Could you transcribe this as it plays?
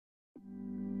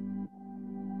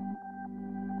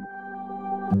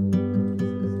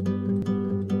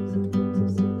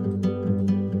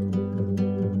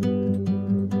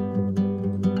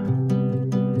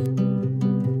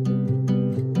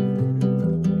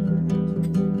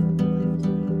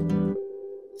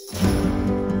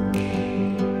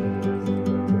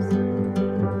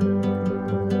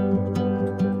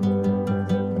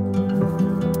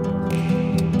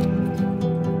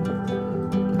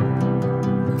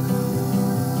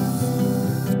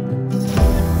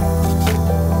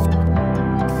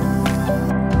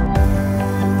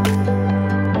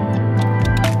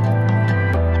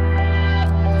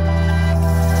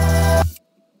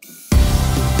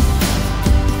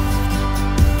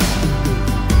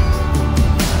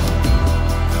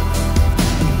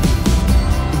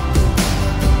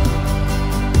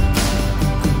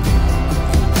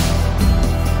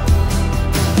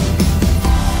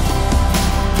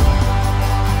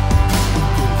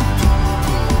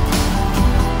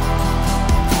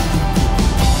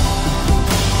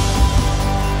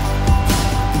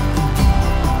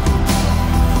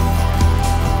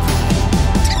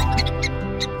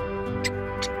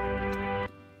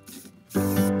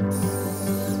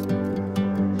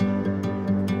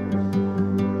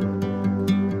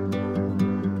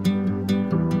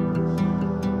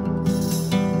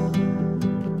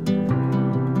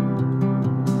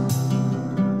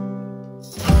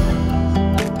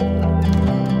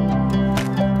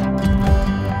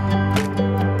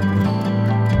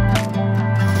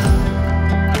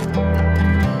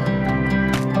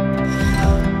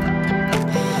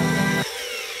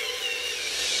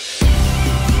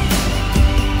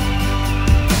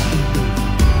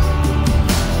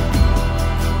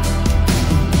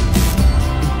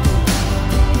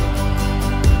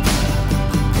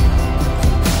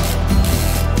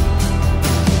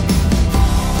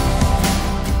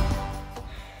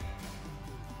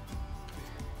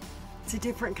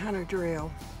Different kind of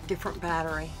drill, different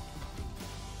battery,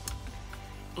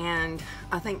 and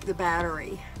I think the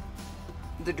battery,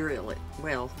 the drill,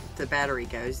 well, the battery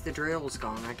goes, the drill's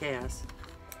gone, I guess,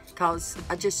 because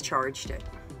I just charged it,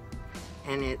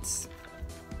 and it's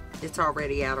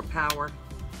already out of power.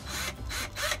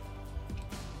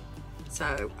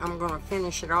 So I'm gonna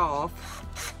finish it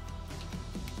off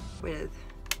with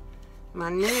my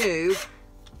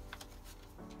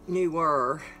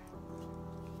newer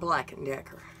Black &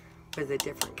 Decker with a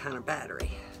different kind of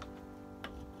battery.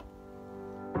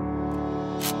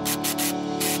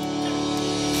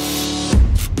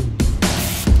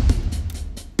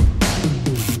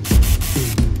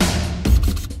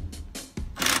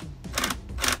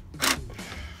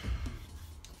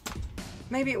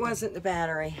 Maybe it wasn't the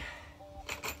battery.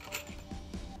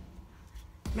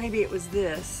 Maybe it was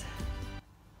this.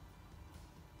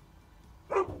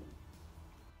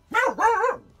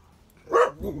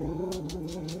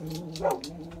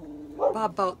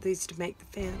 Bob bought these to make the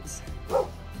fence.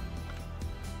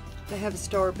 They have a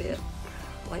star bit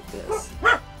like this.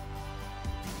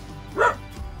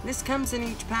 This comes in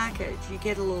each package. You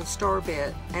get a little star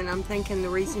bit, and I'm thinking the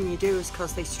reason you do is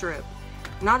because they strip.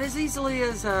 Not as easily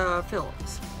as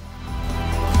Phillips.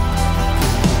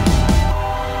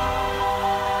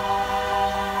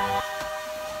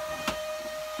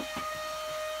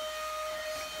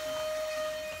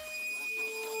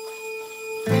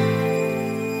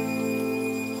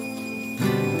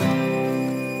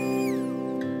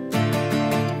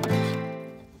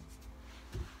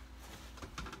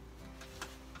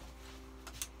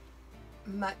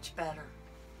 Much better.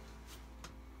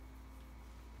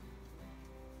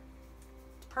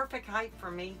 Perfect height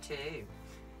for me too.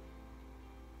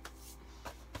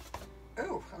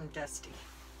 Oh, I'm dusty.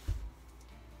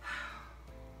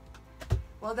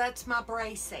 Well, that's my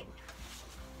bracing.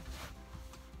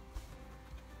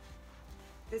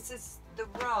 This is the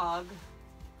rug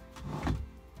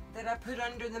that I put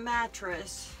under the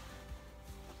mattress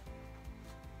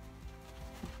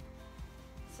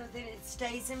so that it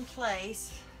stays in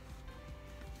place.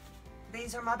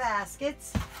 These are my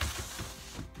baskets.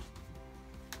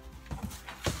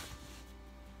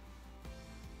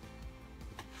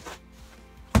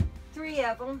 Three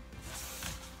of them.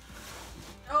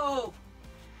 Oh,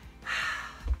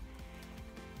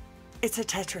 it's a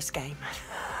Tetris game.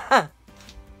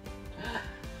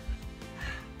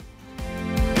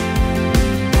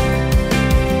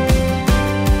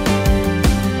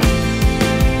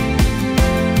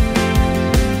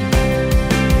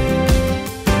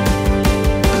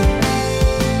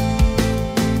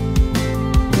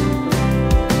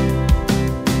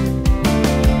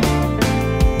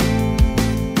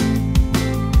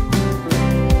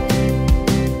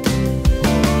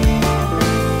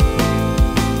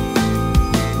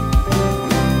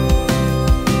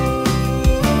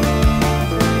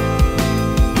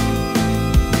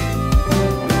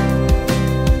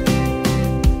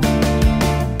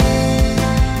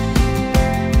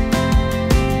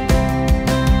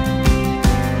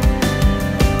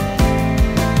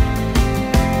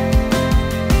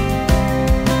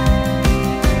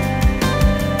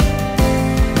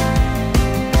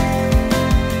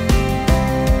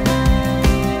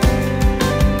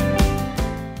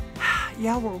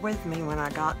 y'all were with me when I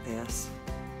got this,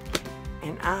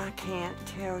 and I can't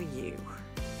tell you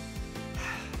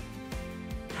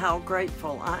how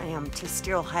grateful I am to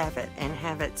still have it and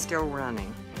have it still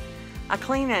running. I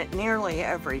clean it nearly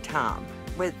every time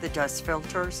with the dust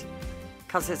filters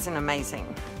because it's an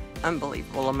amazing,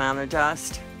 unbelievable amount of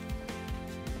dust.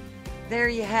 There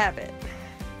you have it.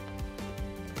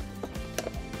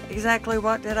 Exactly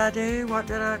what did I do? What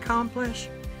did I accomplish?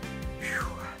 Whew.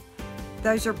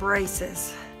 Those are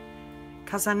braces,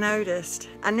 because I noticed,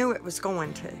 I knew it was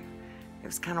going to. It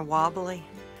was kind of wobbly,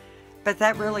 but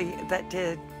it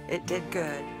did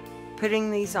good. Putting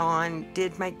these on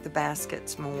did make the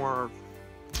baskets more,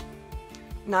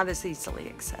 not as easily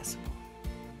accessible,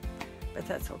 but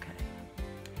that's okay.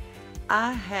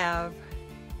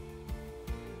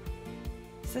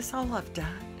 Is this all I've done?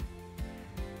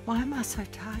 Why am I so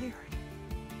tired?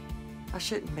 I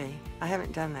shouldn't be. I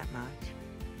haven't done that much.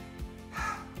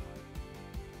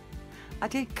 I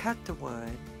did cut the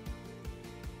wood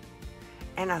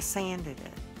and I sanded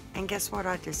it. And guess what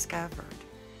I discovered?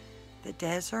 The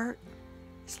desert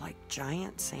is like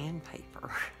giant sandpaper.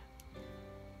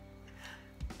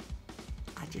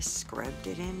 I just scrubbed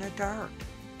it in the dirt.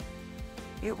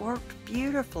 It worked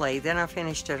beautifully. Then I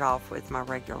finished it off with my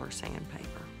regular sandpaper.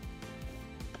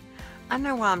 I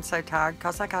know why I'm so tired,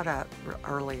 because I got up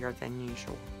earlier than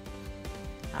usual.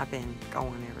 I've been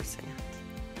going ever since.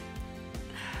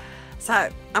 So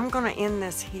I'm going to end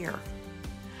this here.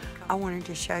 I wanted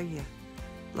to show you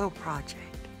a little project.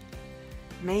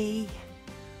 Me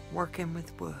working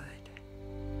with wood.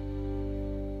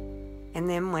 And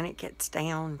then when it gets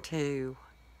down to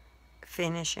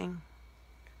finishing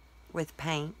with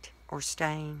paint or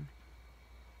stain,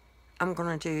 I'm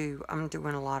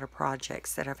doing a lot of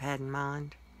projects that I've had in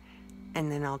mind,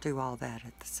 and then I'll do all that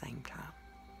at the same time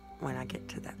when I get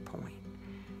to that point.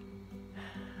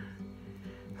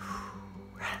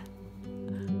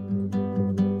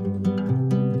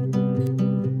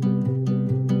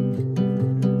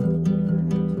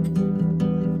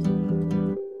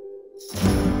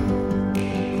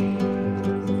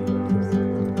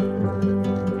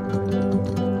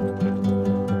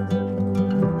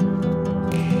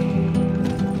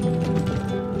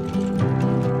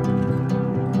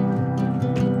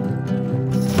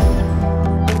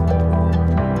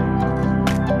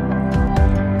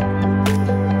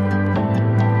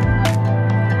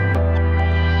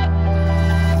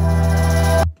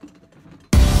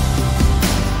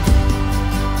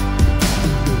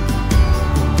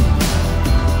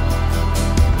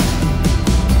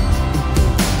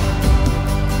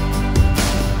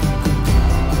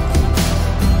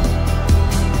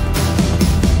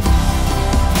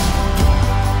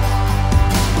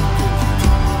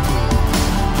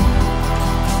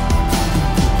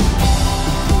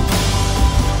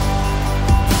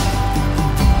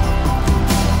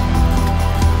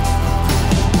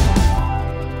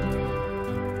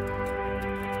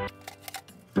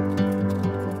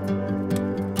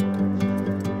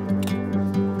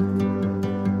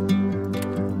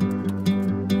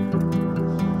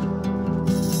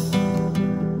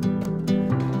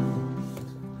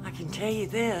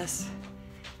 This,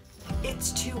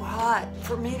 it's too hot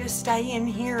for me to stay in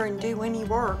here and do any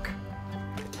work.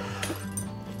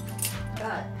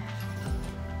 But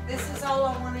this is all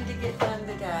I wanted to get done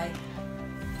today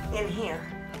in here.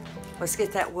 Let's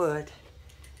get that wood.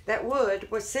 That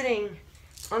wood was sitting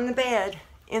on the bed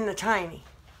in the tiny.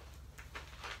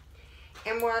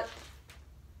 And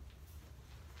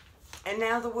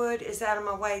now the wood is out of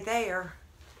my way there,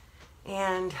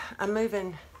 and I'm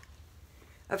moving.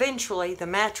 Eventually, the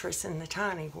mattress in the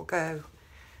tiny will go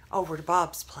over to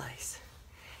Bob's place.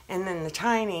 And then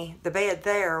the bed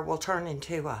there will turn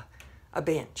into a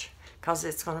bench, because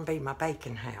it's going to be my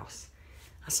bacon house.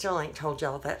 I still ain't told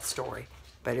y'all that story,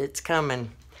 but it's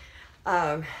coming.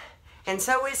 And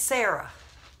so is Sarah.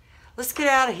 Let's get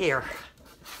out of here.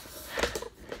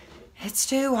 It's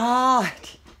too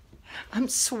hot. I'm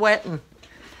sweating.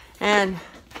 And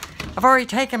I've already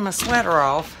taken my sweater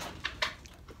off.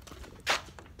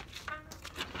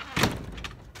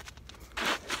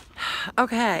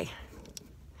 Okay,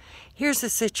 here's the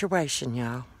situation,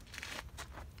 y'all.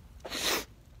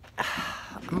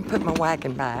 I'm gonna put my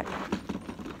wagon back.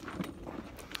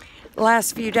 The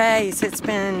last few days, it's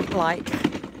been like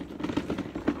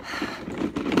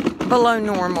below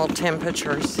normal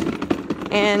temperatures.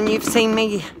 And you've seen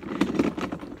me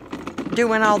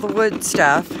doing all the wood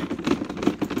stuff.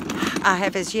 I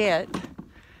have as yet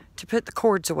to put the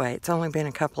cords away. It's only been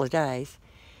a couple of days.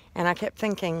 And I kept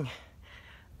thinking,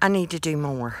 I need to do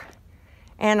more.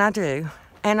 And I do,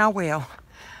 and I will.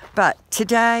 But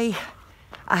today,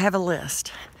 I have a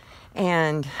list,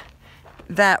 and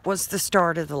that was the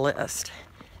start of the list.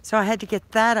 So I had to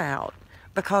get that out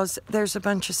because there's a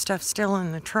bunch of stuff still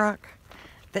in the truck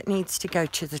that needs to go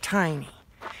to the tiny.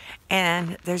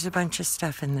 And there's a bunch of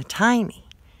stuff in the tiny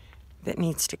that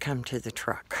needs to come to the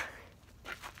truck.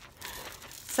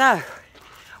 So,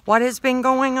 what has been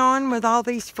going on with all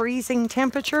these freezing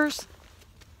temperatures?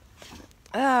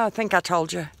 I think I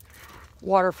told you.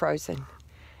 Water frozen.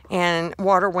 And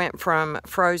water went from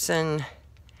frozen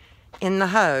in the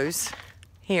hose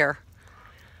here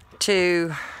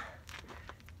to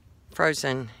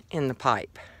frozen in the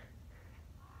pipe.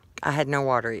 I had no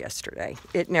water yesterday.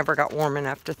 It never got warm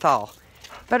enough to thaw.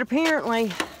 But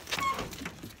apparently,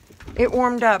 it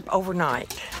warmed up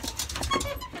overnight.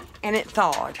 And it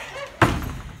thawed.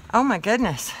 Oh my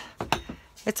goodness.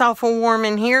 It's awful warm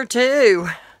in here too.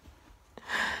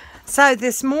 So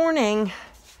this morning,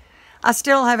 I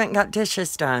still haven't got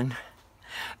dishes done.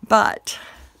 But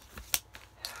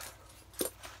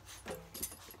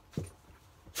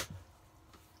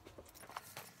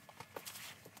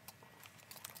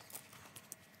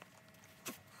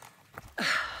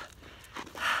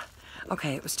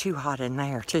okay, it was too hot in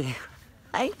there too.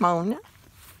 Hey, Mona.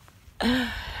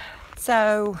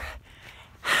 So,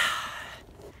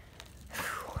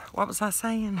 what was I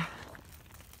saying?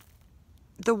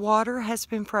 The water has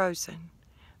been frozen,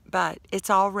 but it's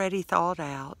already thawed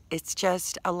out. It's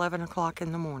just 11 o'clock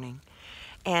in the morning,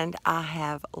 and I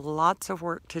have lots of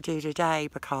work to do today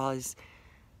because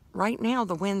right now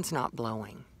the wind's not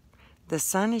blowing. The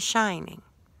sun is shining,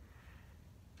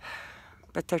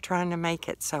 but they're trying to make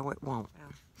it so it won't.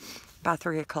 By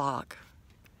 3 o'clock,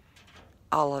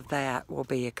 all of that will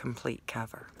be a complete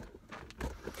cover.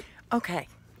 Okay,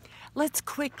 let's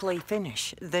quickly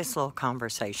finish this little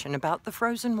conversation about the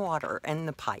frozen water and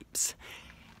the pipes.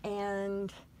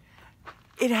 And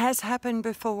it has happened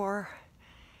before,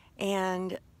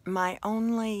 and my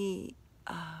only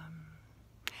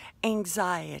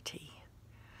anxiety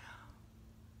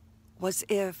was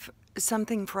if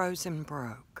something frozen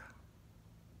broke.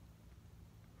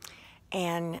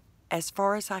 And as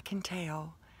far as I can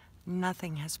tell,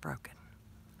 nothing has broken.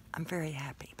 I'm very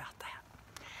happy about that.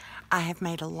 I have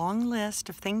made a long list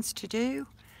of things to do.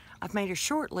 I've made a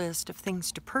short list of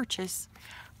things to purchase.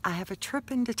 I have a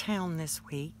trip into town this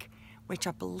week, which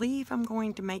I believe I'm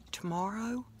going to make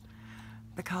tomorrow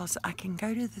because I can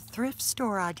go to the thrift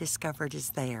store I discovered is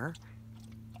there,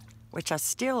 which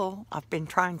I've been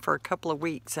trying for a couple of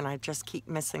weeks and I just keep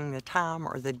missing the time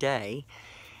or the day.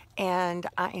 And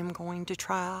I am going to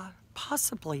try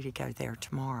possibly to go there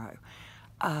tomorrow.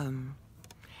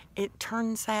 It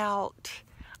turns out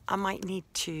I might need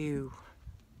to,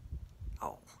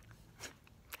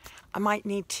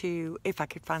 if I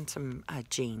could find some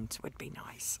jeans would be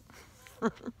nice.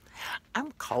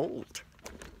 I'm cold.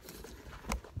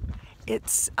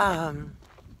 It's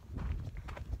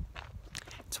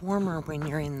warmer when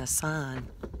you're in the sun.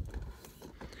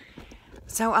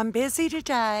 So I'm busy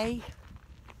today.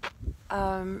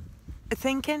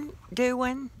 Thinking,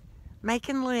 doing,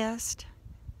 making lists,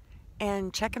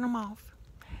 and checking them off.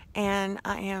 And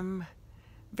I am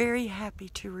very happy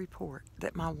to report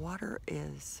that my water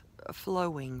is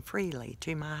flowing freely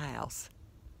to my house.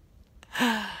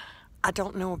 I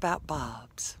don't know about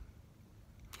Bob's.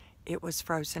 It was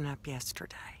frozen up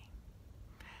yesterday.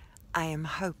 I am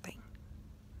hoping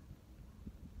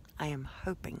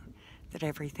that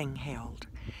everything held.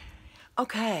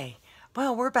 Okay.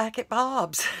 Well, we're back at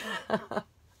Bob's.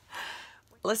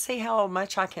 Let's see how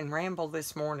much I can ramble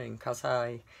this morning because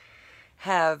I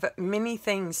have many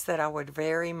things that I would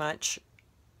very much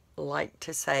like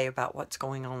to say about what's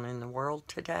going on in the world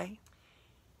today.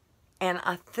 And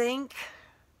I think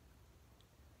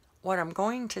what I'm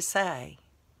going to say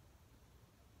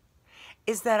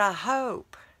is that I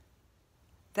hope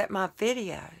that my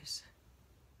videos,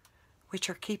 which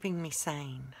are keeping me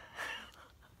sane,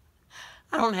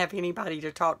 I don't have anybody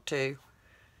to talk to,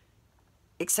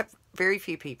 except very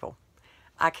few people.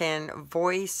 I can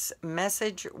voice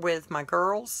message with my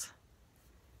girls,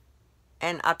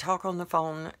 and I talk on the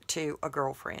phone to a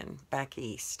girlfriend back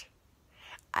east.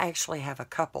 I actually have a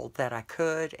couple that I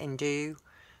could and do,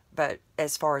 but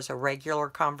as far as a regular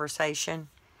conversation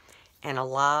and a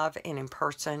live and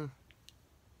in-person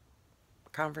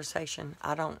conversation,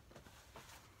 I don't.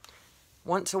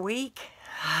 Once a week,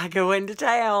 I go into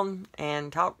town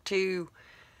and talk to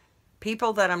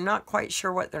people that I'm not quite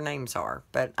sure what their names are,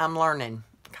 but I'm learning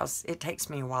because it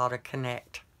takes me a while to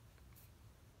connect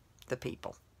the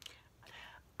people.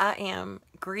 I am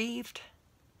grieved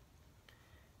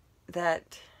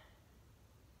that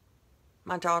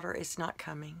my daughter is not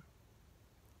coming.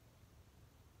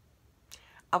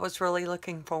 I was really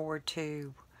looking forward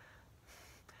to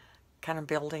kind of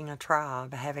building a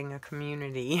tribe, having a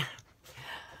community.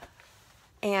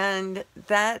 And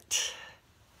that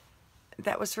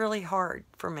was really hard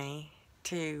for me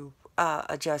to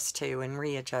adjust to and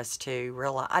readjust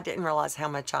to. I didn't realize how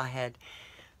much I had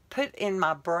put in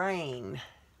my brain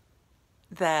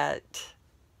that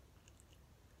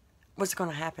was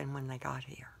going to happen when they got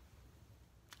here.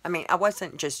 I mean, I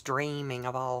wasn't just dreaming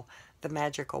of all the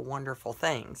magical, wonderful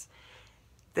things.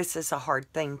 This is a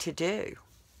hard thing to do.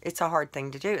 It's a hard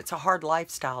thing to do. It's a hard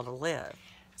lifestyle to live.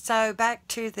 So back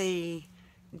to the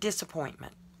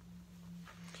disappointment.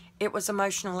 It was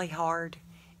emotionally hard,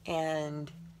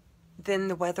 and then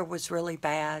the weather was really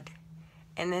bad,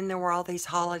 and then there were all these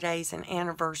holidays and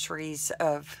anniversaries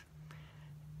of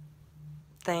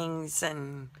things,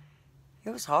 and it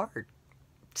was hard.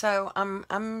 So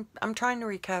I'm trying to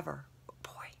recover.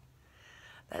 Boy,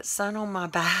 that sun on my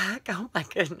back, oh my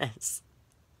goodness.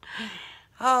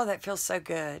 Oh, that feels so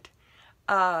good.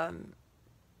 I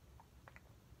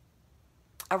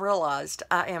realized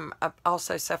I am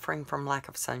also suffering from lack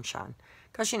of sunshine.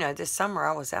 Because, you know, this summer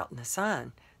I was out in the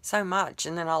sun so much,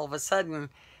 and then all of a sudden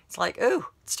it's like, ooh,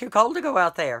 it's too cold to go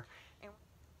out there.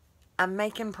 I'm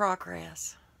making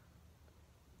progress.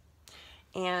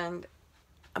 And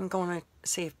I'm going to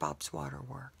see if Bob's water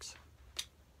works.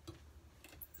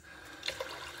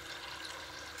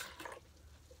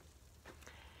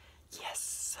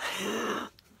 Yes.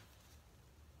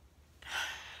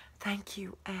 Thank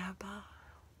you, Abba.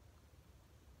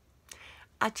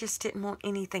 I just didn't want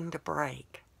anything to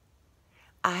break.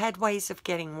 I had ways of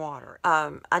getting water.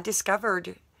 I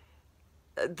discovered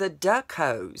the duck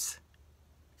hose,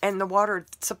 and the water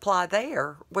supply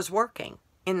there was working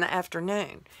in the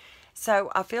afternoon.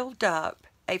 So I filled up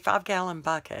a 5-gallon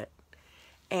bucket,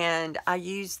 and I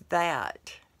used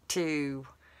that to...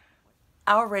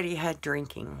 I already had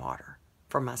drinking water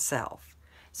for myself.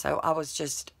 So I was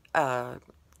just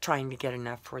trying to get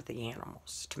enough for the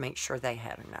animals to make sure they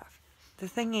had enough. The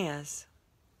thing is,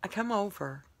 I come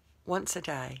over once a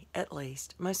day, at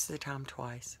least, most of the time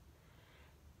twice.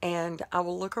 And I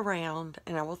will look around,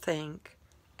 and I will think,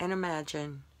 and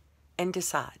imagine, and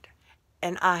decide.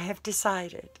 And I have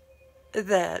decided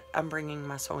that I'm bringing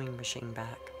my sewing machine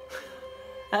back.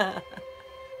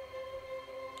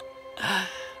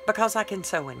 Because I can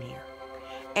sew in here.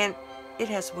 And it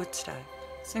has wood stove.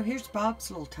 So here's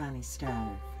Bob's little tiny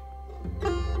stove.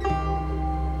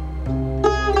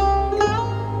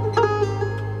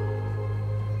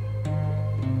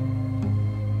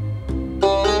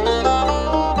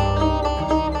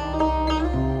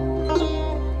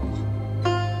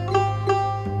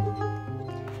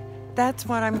 That's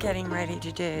what I'm getting ready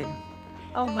to do.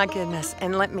 Oh my goodness.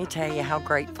 And let me tell you how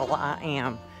grateful I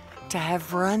am to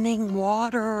have running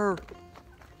water.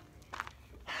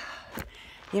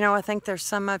 You know, I think there's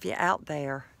some of you out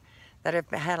there that have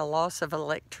had a loss of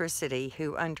electricity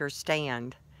who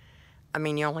understand. I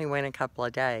mean, you only went a couple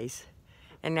of days,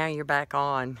 and now you're back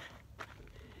on.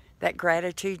 That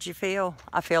gratitude you feel,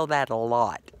 I feel that a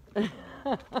lot.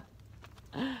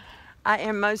 I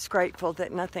am most grateful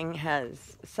that nothing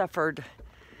has suffered,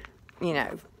 you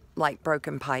know, like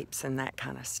broken pipes and that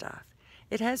kind of stuff.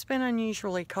 It has been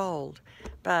unusually cold,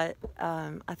 but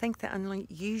I think the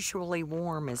unusually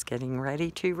warm is getting ready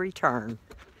to return.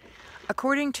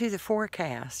 According to the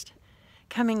forecast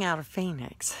coming out of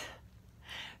Phoenix,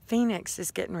 Phoenix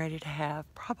is getting ready to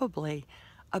have probably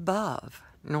above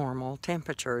normal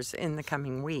temperatures in the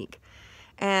coming week.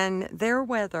 And their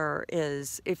weather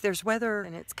is, if there's weather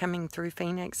and it's coming through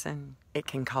Phoenix, and it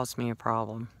can cause me a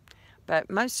problem. But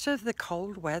most of the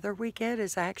cold weather we get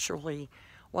is actually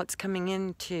what's coming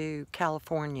into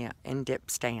California and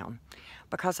dips down,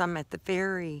 because I'm at the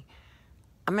very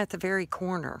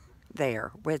corner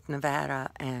there with Nevada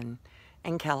and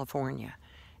California.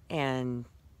 And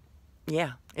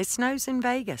yeah, it snows in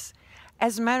Vegas.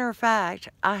 As a matter of fact,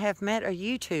 I have met a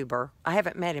YouTuber. I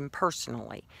haven't met him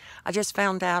personally. I just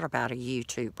found out about a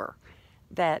YouTuber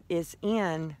that is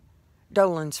in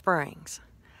Dolan Springs.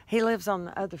 He lives on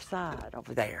the other side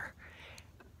over there.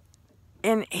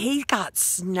 And he got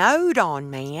snowed on,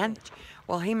 man.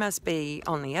 Well, he must be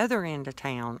on the other end of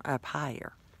town up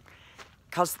higher,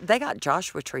 because they got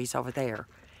Joshua trees over there.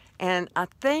 And I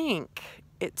think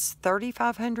it's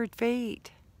 3,500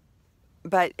 feet.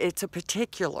 But it's a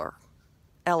particular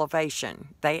elevation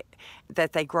that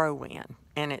they grow in.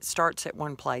 And it starts at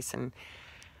one place. And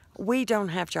we don't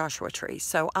have Joshua trees.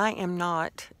 So I am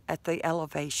not at the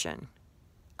elevation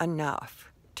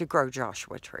enough to grow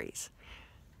Joshua trees.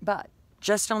 But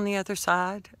just on the other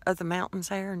side of the mountains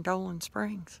there in Dolan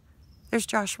Springs, there's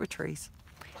Joshua trees.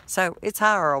 So it's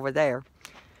higher over there.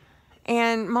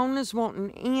 And Mona's wanting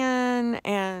in,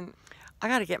 and I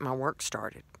got to get my work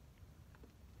started.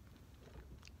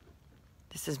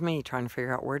 This is me trying to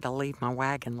figure out where to leave my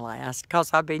wagon last,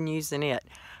 because I've been using it.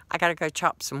 I got to go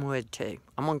chop some wood too.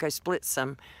 I'm going to go split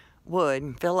some wood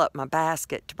and fill up my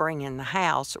basket to bring in the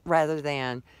house rather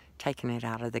than taking it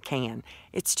out of the can.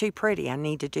 It's too pretty. I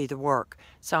need to do the work.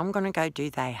 So I'm going to go do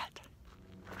that.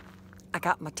 I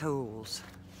got my tools,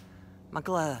 my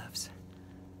gloves,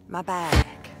 my bag,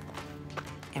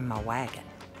 and my wagon.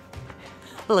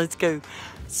 Let's go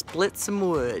split some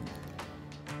wood.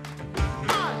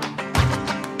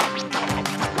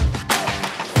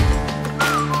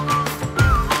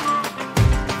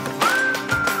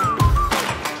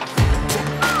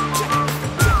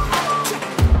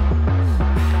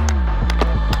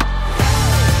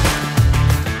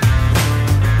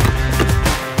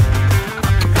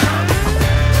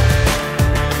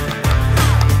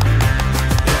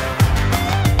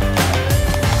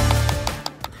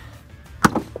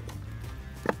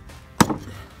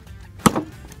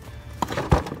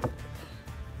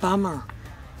 Bummer.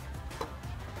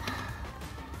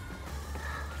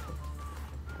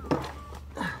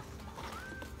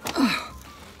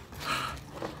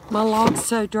 My log's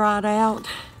so dried out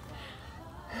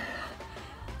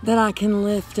that I can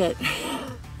lift it.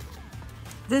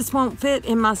 This won't fit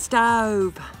in my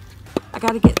stove. I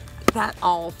gotta get that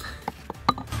off.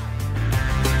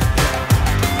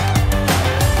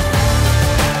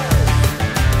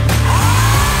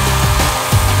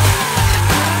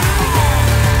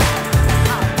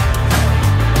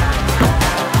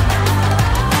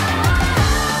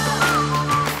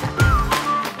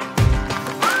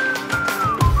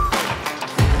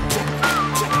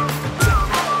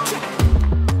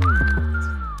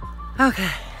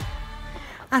 Okay,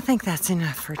 I think that's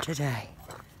enough for today.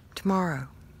 Tomorrow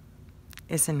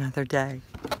is another day.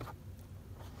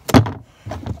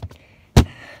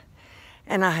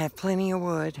 And I have plenty of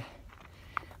wood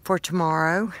for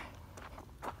tomorrow,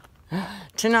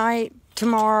 tonight,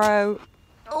 tomorrow.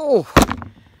 Oh,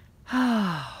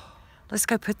 let's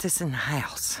go put this in the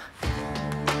house.